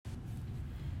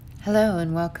Hello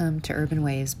and welcome to Urban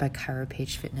Waves by Kyra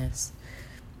Page Fitness.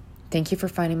 Thank you for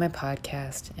finding my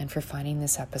podcast and for finding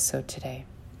this episode today.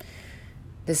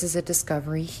 This is a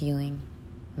discovery healing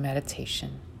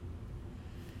meditation.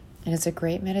 And it's a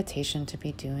great meditation to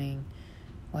be doing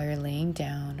while you're laying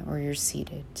down or you're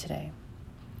seated today.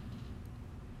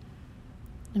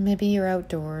 And maybe you're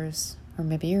outdoors or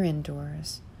maybe you're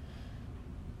indoors.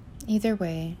 Either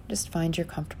way, just find your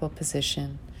comfortable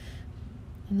position.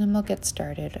 And then we'll get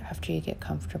started after you get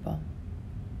comfortable.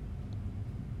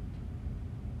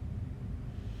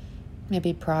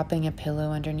 Maybe propping a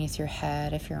pillow underneath your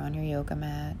head if you're on your yoga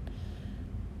mat,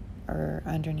 or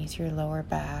underneath your lower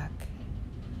back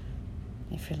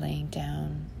if you're laying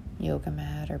down, yoga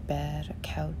mat or bed or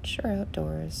couch or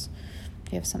outdoors.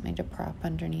 You have something to prop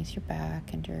underneath your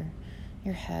back and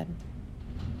your head.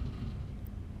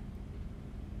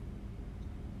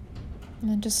 And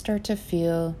then just start to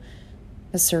feel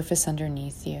the surface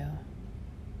underneath you.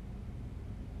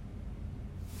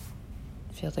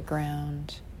 Feel the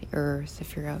ground, the earth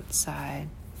if you're outside.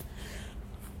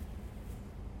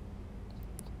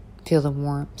 Feel the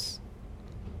warmth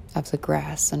of the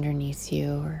grass underneath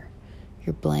you or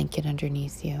your blanket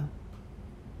underneath you.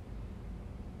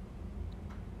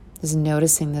 Just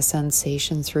noticing the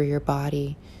sensation through your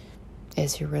body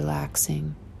as you're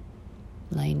relaxing,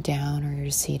 laying down or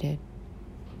you're seated.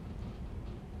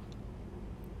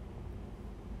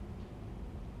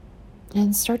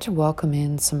 And start to welcome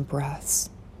in some breaths.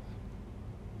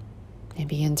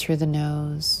 Maybe in through the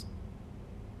nose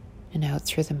and out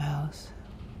through the mouth.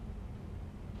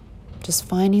 Just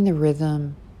finding the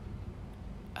rhythm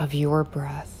of your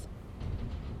breath.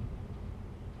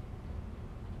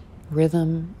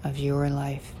 Rhythm of your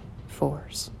life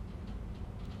force.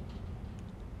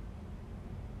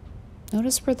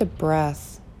 Notice where the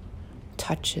breath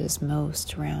touches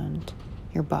most around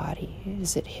your body.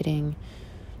 Is it hitting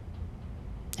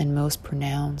and most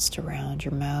pronounced around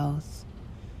your mouth,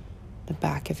 the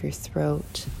back of your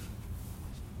throat,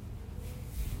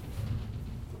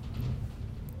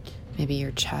 maybe your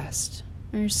chest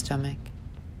or your stomach?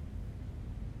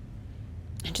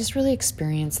 And just really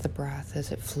experience the breath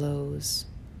as it flows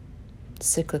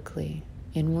cyclically,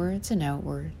 inwards and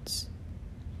outwards.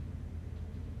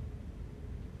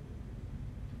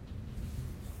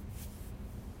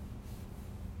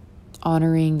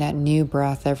 Honoring that new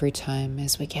breath every time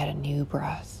as we get a new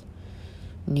breath,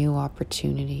 new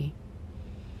opportunity,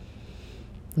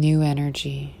 new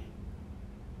energy.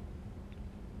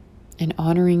 And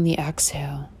honoring the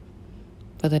exhale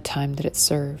for the time that it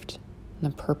served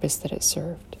and the purpose that it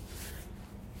served.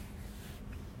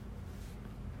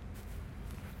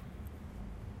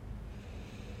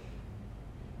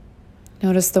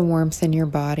 Notice the warmth in your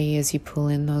body as you pull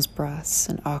in those breaths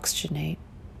and oxygenate.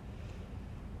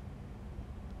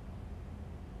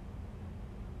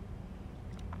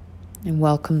 And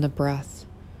welcome the breath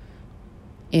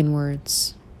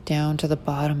inwards, down to the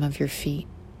bottom of your feet.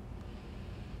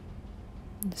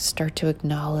 Start to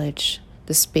acknowledge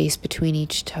the space between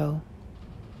each toe.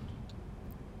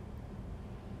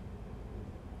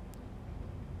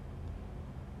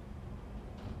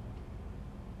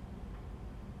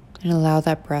 And allow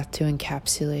that breath to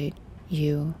encapsulate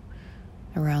you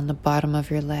around the bottom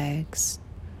of your legs,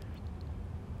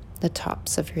 the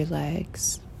tops of your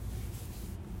legs.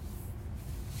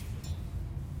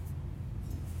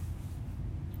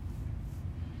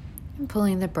 And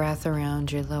pulling the breath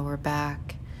around your lower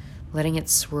back, letting it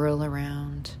swirl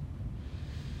around,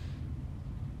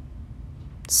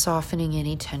 softening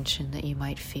any tension that you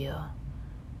might feel,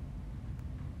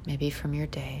 maybe from your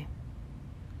day,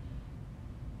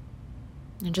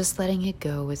 and just letting it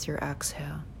go with your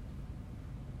exhale.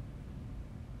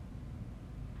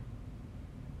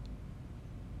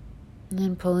 And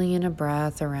then pulling in a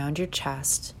breath around your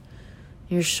chest,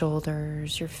 your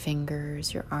shoulders, your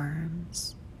fingers, your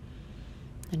arms.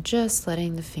 And just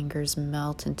letting the fingers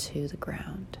melt into the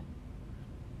ground.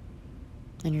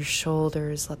 And your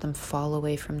shoulders, let them fall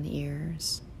away from the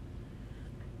ears.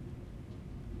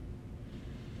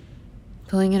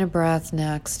 Pulling in a breath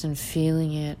next and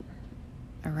feeling it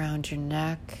around your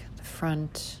neck, the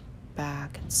front,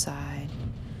 back, and side,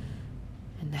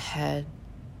 and the head.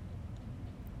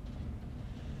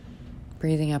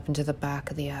 Breathing up into the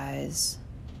back of the eyes.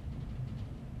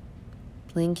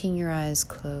 Blinking your eyes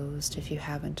closed if you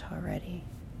haven't already.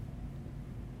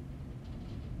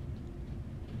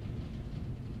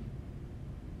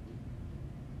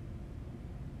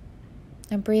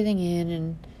 And breathing in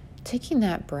and taking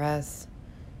that breath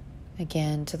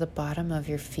again to the bottom of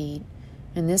your feet.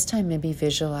 And this time maybe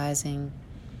visualizing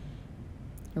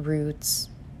roots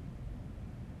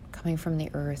coming from the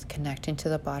earth, connecting to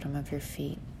the bottom of your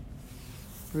feet.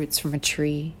 Roots from a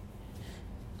tree,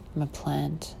 from a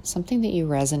plant, something that you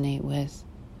resonate with.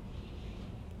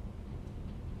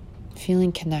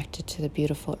 Feeling connected to the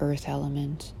beautiful earth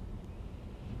element.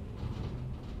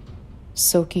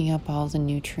 Soaking up all the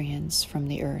nutrients from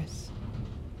the earth.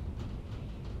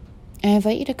 And I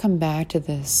invite you to come back to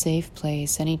this safe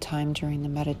place anytime during the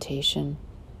meditation.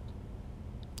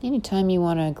 Anytime you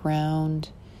want to ground,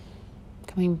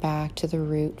 coming back to the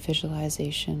root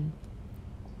visualization.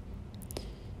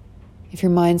 If your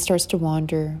mind starts to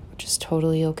wander, which is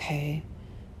totally okay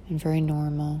and very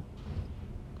normal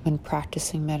when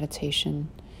practicing meditation,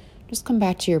 just come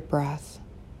back to your breath.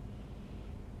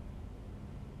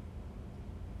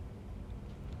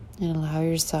 And allow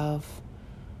yourself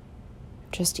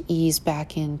just to ease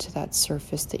back into that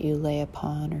surface that you lay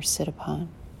upon or sit upon.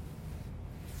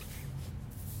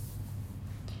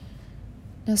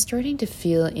 Now starting to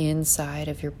feel inside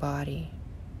of your body.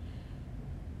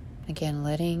 Again,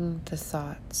 letting the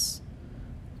thoughts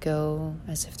go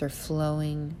as if they're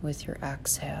flowing with your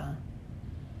exhale.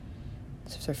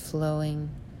 As if they're flowing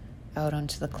out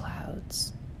onto the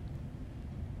clouds.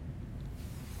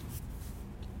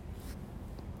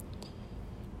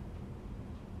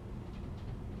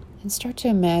 And start to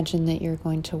imagine that you're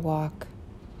going to walk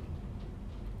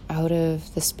out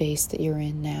of the space that you're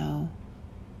in now.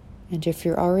 And if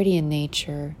you're already in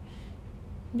nature,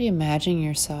 maybe imagine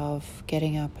yourself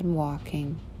getting up and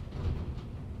walking.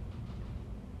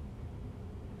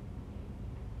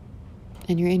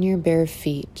 And you're in your bare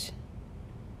feet.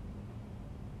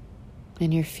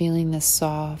 And you're feeling the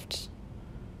soft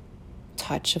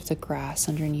touch of the grass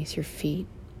underneath your feet.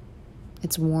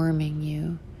 It's warming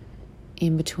you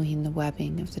in between the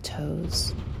webbing of the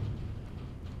toes.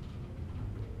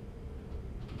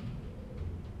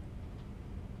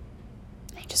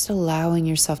 And just allowing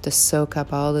yourself to soak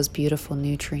up all those beautiful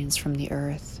nutrients from the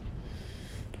earth.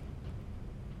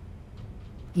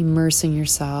 Immersing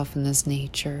yourself in this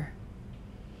nature.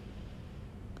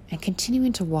 And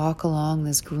continuing to walk along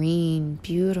this green,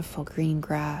 beautiful green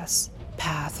grass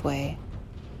pathway.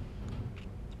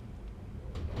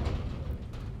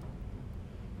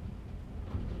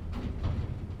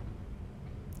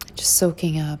 Just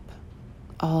soaking up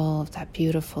all of that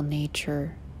beautiful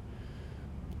nature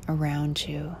around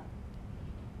you.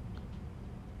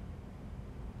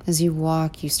 As you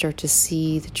walk, you start to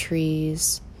see the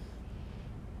trees,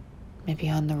 maybe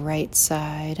on the right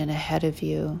side and ahead of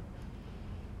you.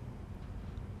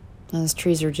 And those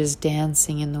trees are just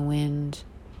dancing in the wind,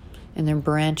 and their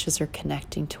branches are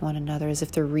connecting to one another as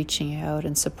if they're reaching out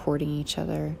and supporting each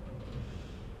other.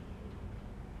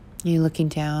 You're looking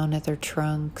down at their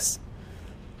trunks.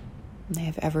 And they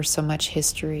have ever so much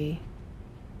history,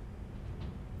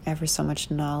 ever so much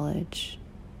knowledge.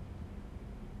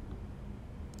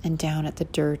 And down at the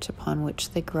dirt upon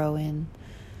which they grow in,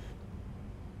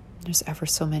 there's ever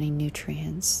so many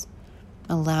nutrients,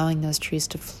 allowing those trees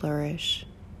to flourish.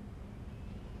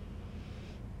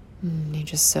 You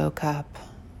just soak up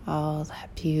all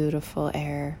that beautiful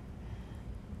air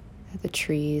that the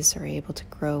trees are able to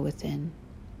grow within.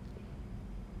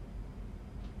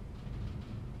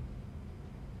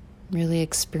 Really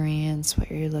experience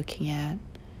what you're looking at.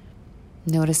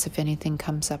 Notice if anything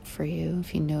comes up for you,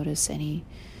 if you notice any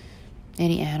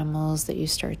animals that you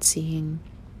start seeing.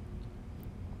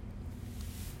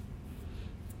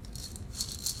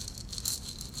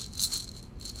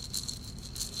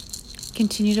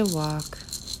 Continue to walk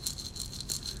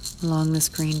along this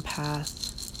green path.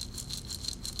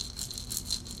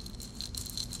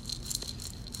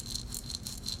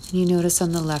 And you notice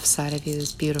on the left side of you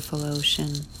this beautiful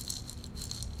ocean.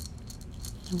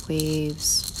 The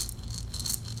waves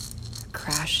are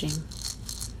crashing.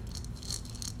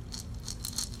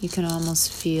 You can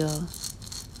almost feel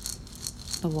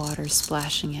the water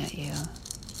splashing at you.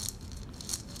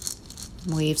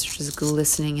 Waves are just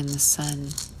glistening in the sun.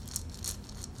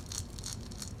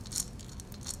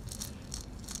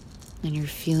 And you're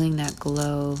feeling that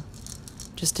glow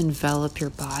just envelop your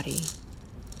body.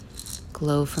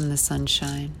 Glow from the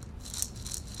sunshine.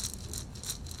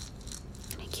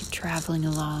 And you keep traveling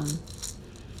along,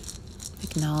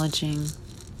 acknowledging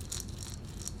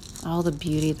all the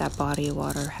beauty that body of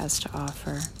water has to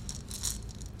offer.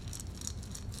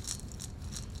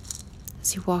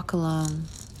 As you walk along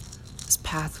this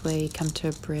pathway, you come to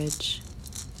a bridge.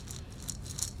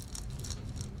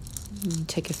 And you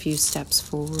take a few steps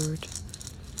forward.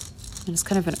 And it's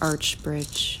kind of an arched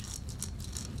bridge.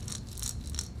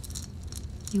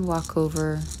 You walk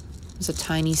over, there's a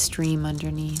tiny stream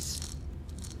underneath.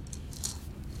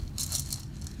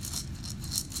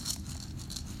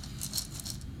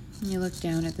 You look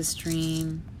down at the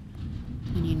stream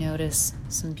and you notice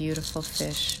some beautiful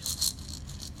fish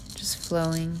just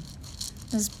flowing,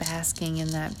 just basking in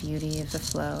that beauty of the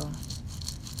flow.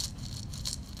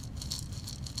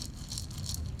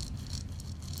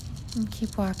 And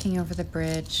keep walking over the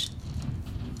bridge.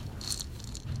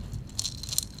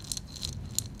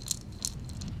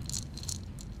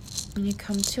 And you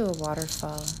come to a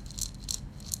waterfall.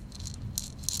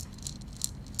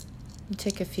 You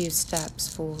take a few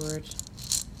steps forward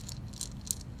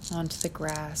onto the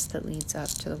grass that leads up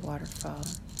to the waterfall.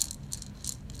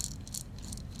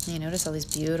 And you notice all these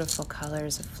beautiful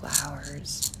colors of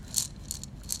flowers.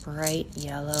 Bright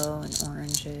yellow and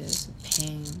oranges and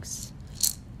pinks,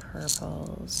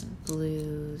 purples and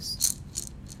blues.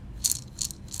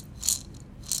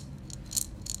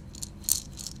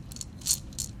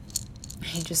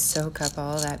 You just soak up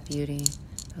all that beauty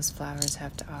those flowers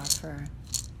have to offer.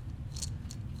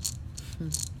 You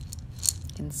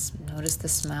can notice the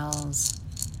smells.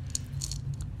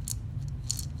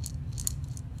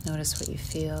 Notice what you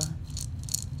feel.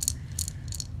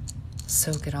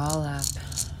 Soak it all up.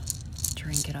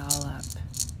 Drink it all up.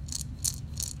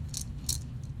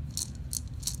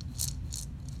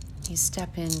 You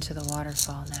step into the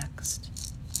waterfall next.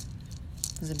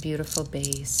 There's a beautiful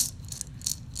base.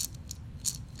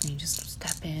 And you just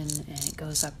step in and it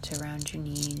goes up to around your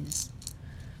knees.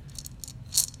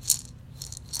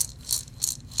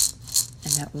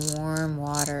 And that warm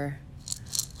water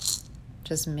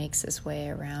just makes its way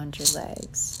around your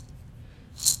legs.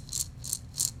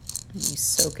 And you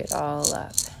soak it all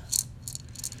up.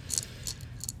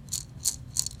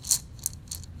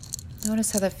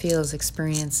 Notice how that feels.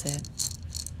 Experience it.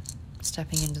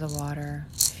 Stepping into the water,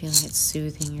 feeling it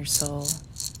soothing your soul.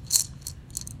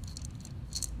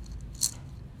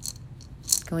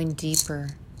 Going deeper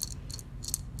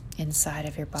inside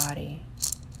of your body.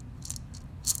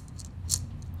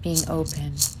 Being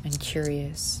open and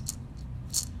curious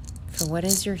for what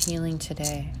is your healing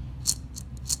today.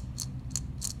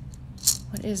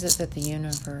 What is it that the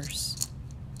universe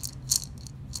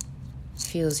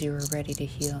feels you are ready to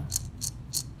heal?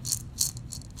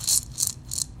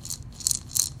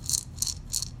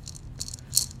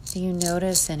 Do you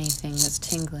notice anything that's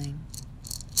tingling,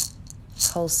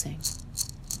 pulsing,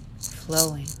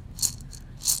 flowing?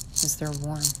 Is there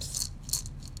warmth?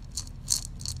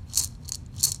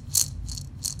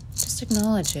 Just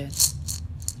acknowledge it.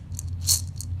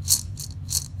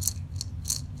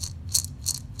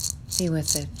 Be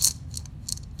with it.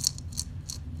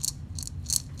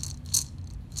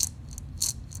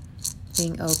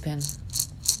 Being open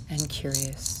and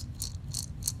curious.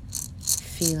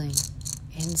 Feeling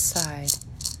inside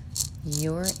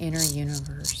your inner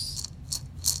universe.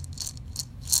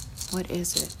 What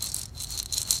is it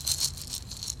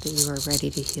that you are ready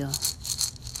to heal?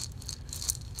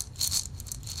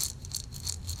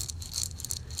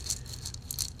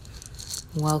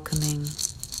 Welcoming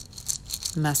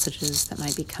messages that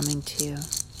might be coming to you.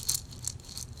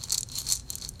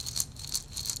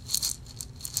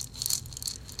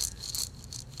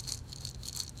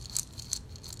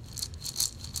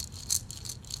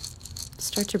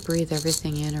 Start to breathe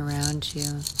everything in around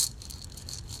you.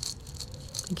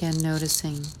 Again,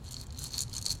 noticing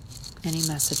any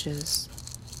messages.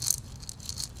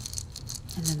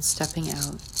 And then stepping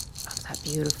out of that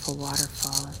beautiful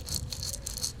waterfall.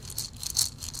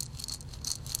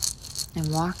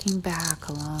 And walking back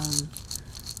along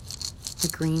the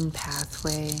green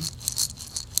pathway.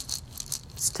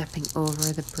 Stepping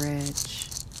over the bridge.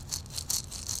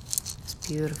 This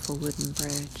beautiful wooden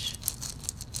bridge.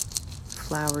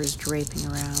 Flowers draping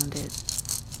around it.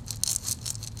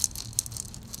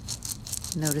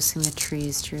 Noticing the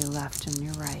trees to your left and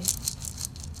your right.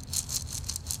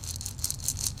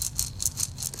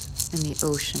 And the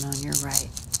ocean on your right.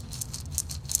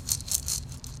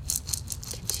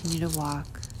 Continue to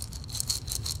walk.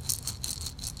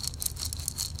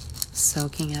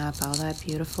 Soaking up all that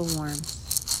beautiful warmth.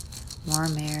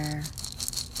 Warm air.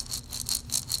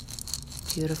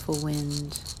 Beautiful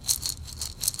wind.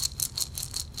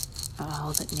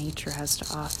 All that nature has to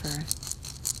offer.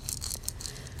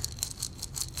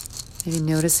 Maybe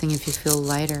noticing if you feel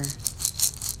lighter.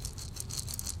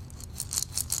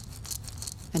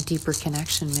 A deeper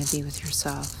connection maybe with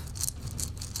yourself.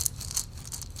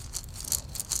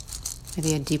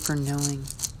 Maybe a deeper knowing.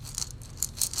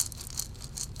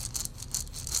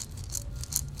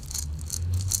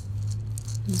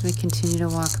 As we continue to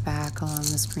walk back along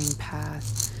this green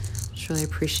path, just really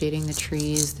appreciating the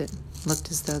trees that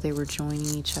looked as though they were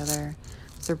joining each other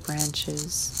with their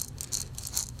branches.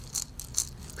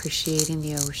 Appreciating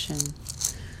the ocean.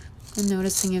 And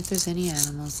noticing if there's any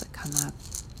animals that come up.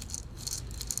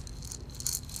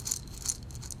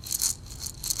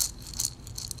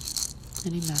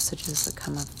 Any messages that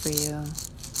come up for you.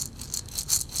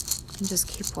 And just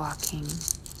keep walking.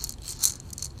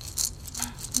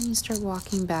 And you start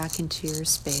walking back into your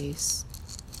space.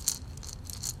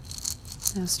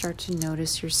 Now start to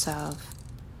notice yourself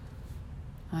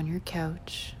on your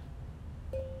couch.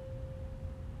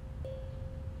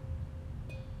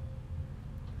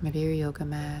 Maybe your yoga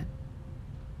mat,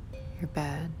 your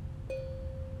bed.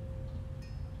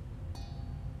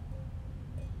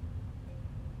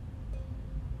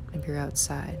 Maybe you're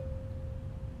outside.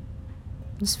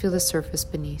 Just feel the surface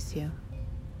beneath you.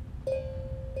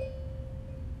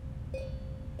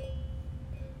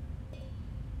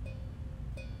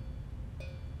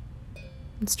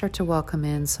 And start to welcome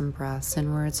in some breaths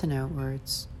inwards and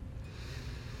outwards.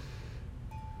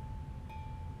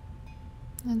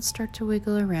 And start to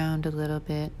wiggle around a little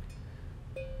bit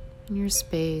in your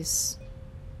space.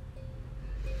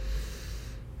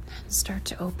 And start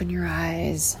to open your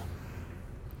eyes.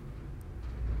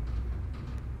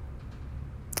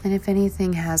 And if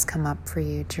anything has come up for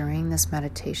you during this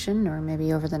meditation, or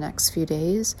maybe over the next few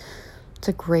days, it's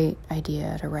a great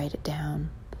idea to write it down.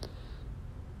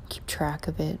 Keep track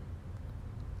of it.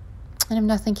 And if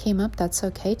nothing came up, that's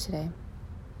okay today.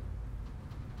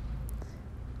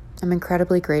 I'm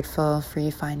incredibly grateful for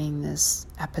you finding this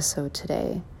episode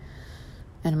today.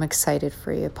 And I'm excited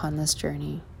for you upon this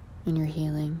journey in your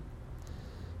healing.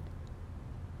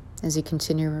 As you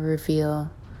continue to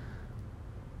reveal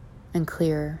and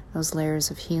clear those layers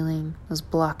of healing, those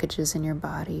blockages in your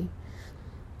body,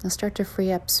 you'll start to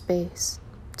free up space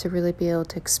to really be able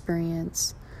to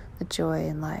experience the joy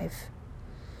in life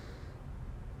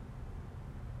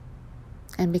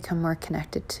and become more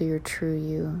connected to your true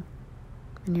you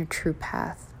and your true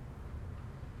path.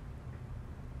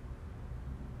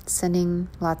 Sending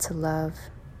lots of love,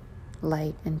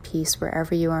 light, and peace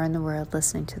wherever you are in the world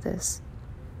listening to this.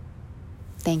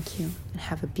 Thank you, and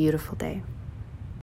have a beautiful day.